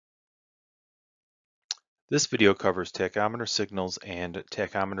This video covers tachometer signals and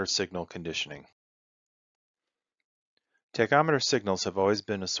tachometer signal conditioning. Tachometer signals have always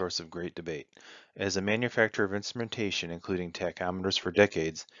been a source of great debate. As a manufacturer of instrumentation, including tachometers for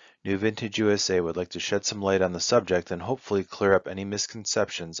decades, New Vintage USA would like to shed some light on the subject and hopefully clear up any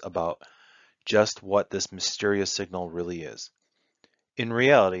misconceptions about just what this mysterious signal really is. In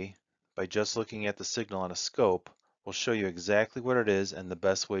reality, by just looking at the signal on a scope, we'll show you exactly what it is and the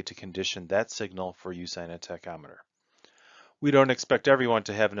best way to condition that signal for use on a tachometer. We don't expect everyone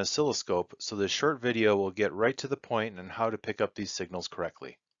to have an oscilloscope, so this short video will get right to the point on how to pick up these signals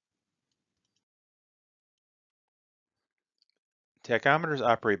correctly. Tachometers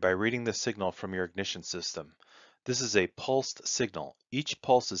operate by reading the signal from your ignition system. This is a pulsed signal. Each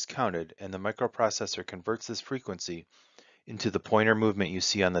pulse is counted, and the microprocessor converts this frequency into the pointer movement you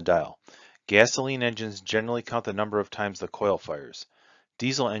see on the dial. Gasoline engines generally count the number of times the coil fires.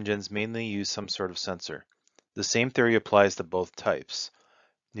 Diesel engines mainly use some sort of sensor. The same theory applies to both types.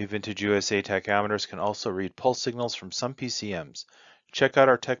 New Vintage USA tachometers can also read pulse signals from some PCMs. Check out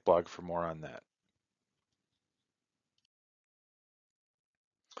our tech blog for more on that.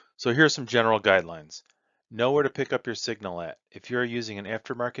 So here are some general guidelines. Know where to pick up your signal at. If you're using an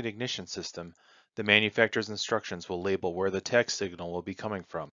aftermarket ignition system, the manufacturer's instructions will label where the tach signal will be coming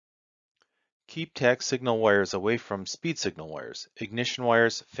from. Keep tach signal wires away from speed signal wires, ignition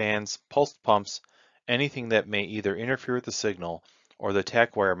wires, fans, pulsed pumps, anything that may either interfere with the signal or the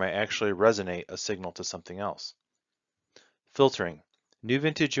tach wire may actually resonate a signal to something else. Filtering. New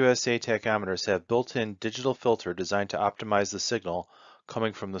Vintage USA tachometers have built-in digital filter designed to optimize the signal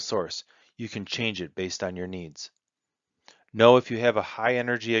coming from the source. You can change it based on your needs. Know if you have a high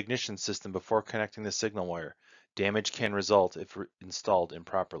energy ignition system before connecting the signal wire. Damage can result if installed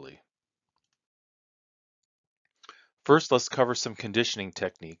improperly. First, let's cover some conditioning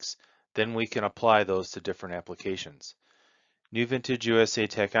techniques. Then we can apply those to different applications. New Vintage USA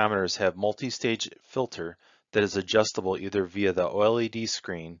tachometers have multi-stage filter that is adjustable either via the OLED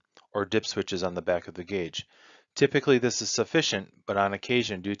screen or dip switches on the back of the gauge. Typically this is sufficient, but on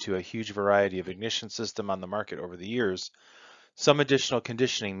occasion, due to a huge variety of ignition system on the market over the years, some additional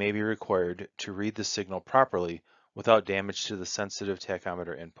conditioning may be required to read the signal properly without damage to the sensitive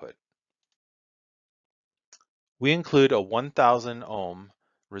tachometer input. We include a 1000 ohm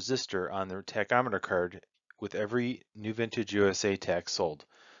resistor on the tachometer card with every New Vintage USA tach sold.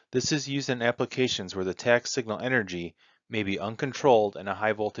 This is used in applications where the tach signal energy may be uncontrolled and a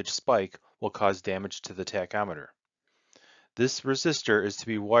high voltage spike will cause damage to the tachometer. This resistor is to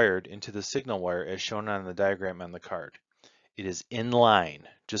be wired into the signal wire as shown on the diagram on the card. It is in line,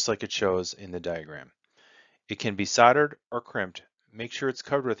 just like it shows in the diagram. It can be soldered or crimped. Make sure it's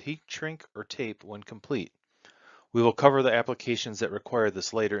covered with heat shrink or tape when complete. We will cover the applications that require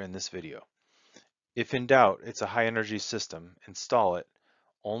this later in this video. If in doubt, it's a high energy system, install it.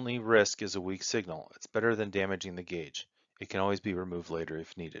 Only risk is a weak signal. It's better than damaging the gauge. It can always be removed later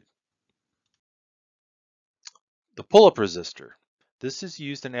if needed. The pull-up resistor. This is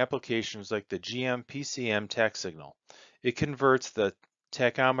used in applications like the GM PCM tach signal. It converts the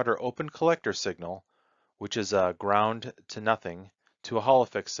tachometer open collector signal, which is a ground to nothing, to a Hall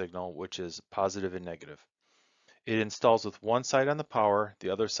effect signal, which is positive and negative. It installs with one side on the power, the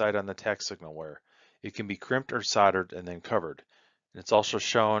other side on the tach signal wire. It can be crimped or soldered and then covered. And it's also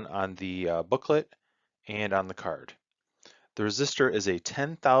shown on the booklet and on the card. The resistor is a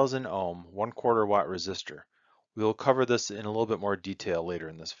 10,000 ohm, 1/4 watt resistor. We will cover this in a little bit more detail later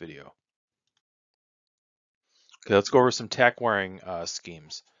in this video. Okay, let's go over some tach wiring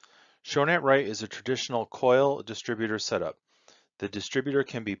schemes. Shown at right is a traditional coil distributor setup. The distributor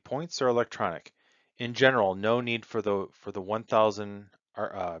can be points or electronic. In general, no need for the 1000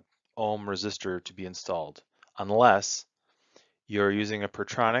 ohm resistor to be installed, unless you're using a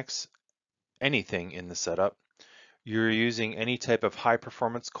Pertronix, anything in the setup, you're using any type of high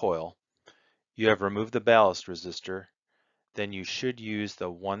performance coil, you have removed the ballast resistor, then you should use the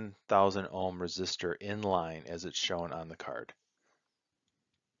 1000 ohm resistor in line as it's shown on the card.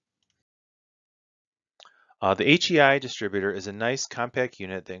 The HEI distributor is a nice compact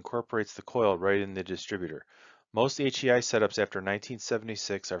unit that incorporates the coil right in the distributor. Most HEI setups after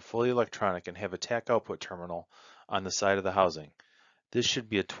 1976 are fully electronic and have a tach output terminal on the side of the housing. This should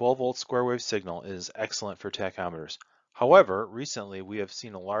be a 12-volt square wave signal and is excellent for tachometers. However, recently we have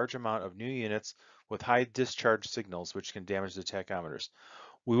seen a large amount of new units with high discharge signals which can damage the tachometers.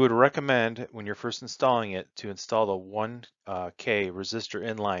 We would recommend when you're first installing it to install the 1K resistor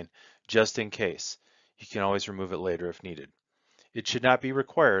in line just in case. You can always remove it later if needed. It should not be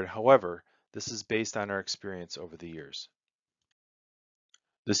required, however, this is based on our experience over the years.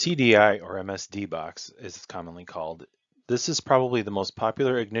 The CDI, or MSD box, as it's commonly called, this is probably the most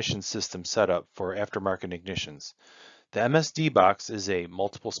popular ignition system setup for aftermarket ignitions. The MSD box is a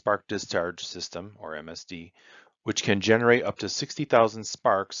multiple spark discharge system, or MSD, which can generate up to 60,000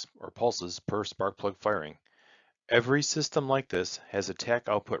 sparks or pulses per spark plug firing. Every system like this has a tach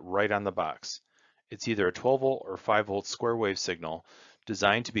output right on the box. It's either a 12 volt or 5 volt square wave signal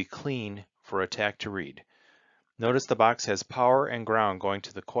designed to be clean for a tach to read. Notice the box has power and ground going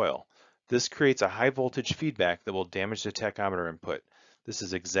to the coil. This creates a high voltage feedback that will damage the tachometer input. This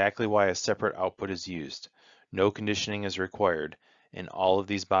is exactly why a separate output is used. No conditioning is required, and all of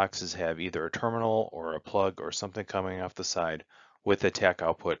these boxes have either a terminal or a plug or something coming off the side with a tach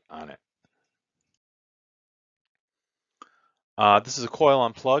output on it. This is a coil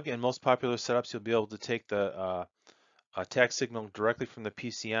on plug. In most popular setups, you'll be able to take the tach signal directly from the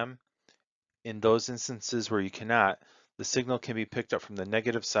PCM. In those instances where you cannot, the signal can be picked up from the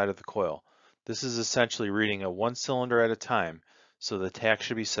negative side of the coil. This is essentially reading a one cylinder at a time, so the tach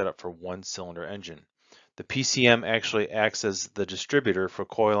should be set up for one cylinder engine. The PCM actually acts as the distributor for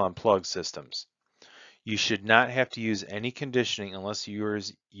coil on plug systems. You should not have to use any conditioning unless you are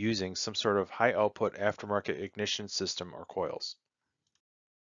using some sort of high output aftermarket ignition system or coils.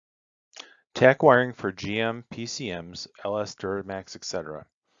 Tach wiring for GM, PCMs, LS Duramax, etc.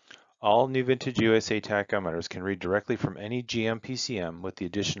 All new vintage USA tachometers can read directly from any GM PCM with the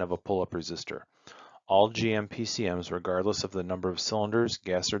addition of a pull-up resistor. All GM PCMs, regardless of the number of cylinders,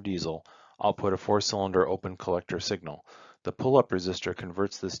 gas or diesel, output a 4-cylinder open collector signal. The pull-up resistor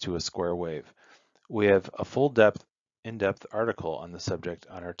converts this to a square wave. We have a full in-depth article on the subject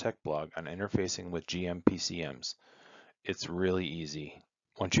on our tech blog on interfacing with GM PCMs. It's really easy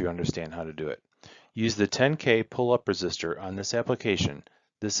once you understand how to do it. Use the 10K pull-up resistor on this application.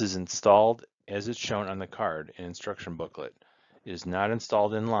 This is installed as it's shown on the card and instruction booklet. It is not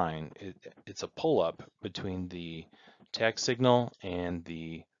installed in line. It's a pull-up between the tach signal and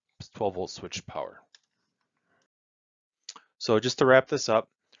the 12-volt switch power. So just to wrap this up,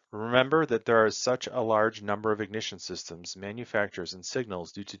 remember that there are such a large number of ignition systems, manufacturers, and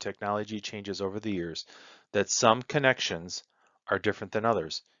signals due to technology changes over the years that some connections are different than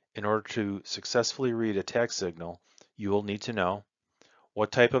others. In order to successfully read a tach signal, you will need to know what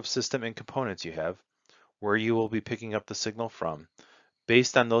type of system and components you have, where you will be picking up the signal from.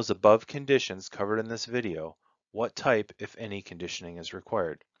 Based on those above conditions covered in this video, what type, if any, conditioning is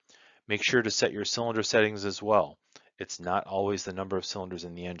required. Make sure to set your cylinder settings as well. It's not always the number of cylinders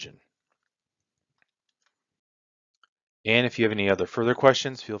in the engine. And if you have any other further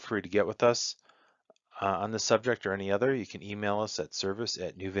questions, feel free to get with us on this subject or any other. You can email us at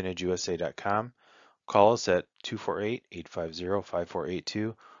service@newvintageusa.com, call us at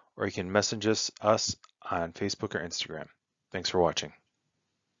 248-850-5482, or you can message us on Facebook or Instagram. Thanks for watching.